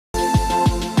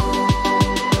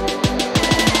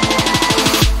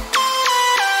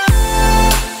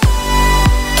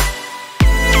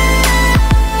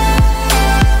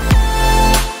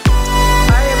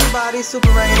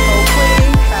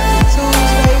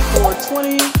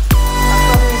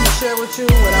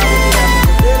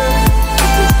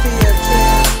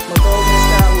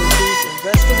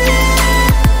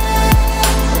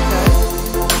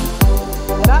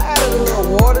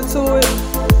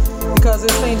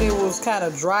it was kind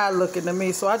of dry looking to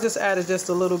me, so I just added just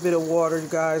a little bit of water, you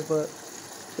guys. But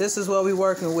this is what we're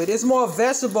working with. It's more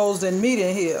vegetables than meat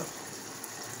in here.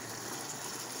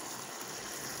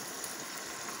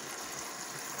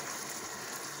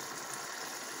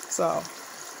 So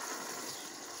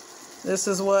this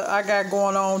is what I got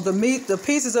going on. The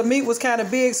pieces of meat was kind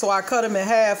of big, so I cut them in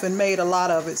half and made a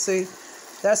lot of it. See,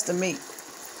 that's the meat.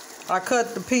 I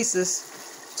cut the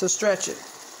pieces to stretch it.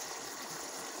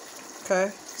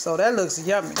 Okay, so that looks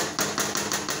yummy.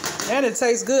 And it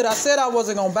tastes good. I said I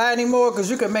wasn't going to buy any more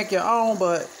because you can make your own,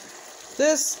 but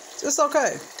this, it's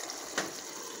okay.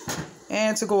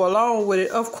 And to go along with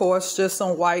it, of course, just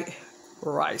some white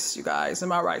rice, you guys, in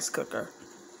my rice cooker.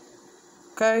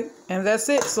 Okay, and that's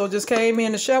it. So just came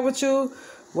in to share with you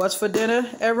what's for dinner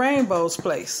at Rainbow's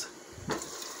place.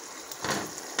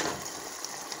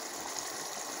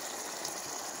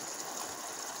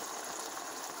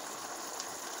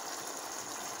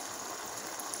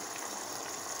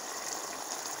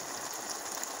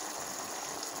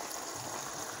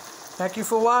 Thank you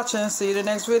for watching. See you in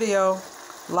the next video.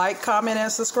 Like, comment,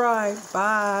 and subscribe.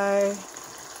 Bye.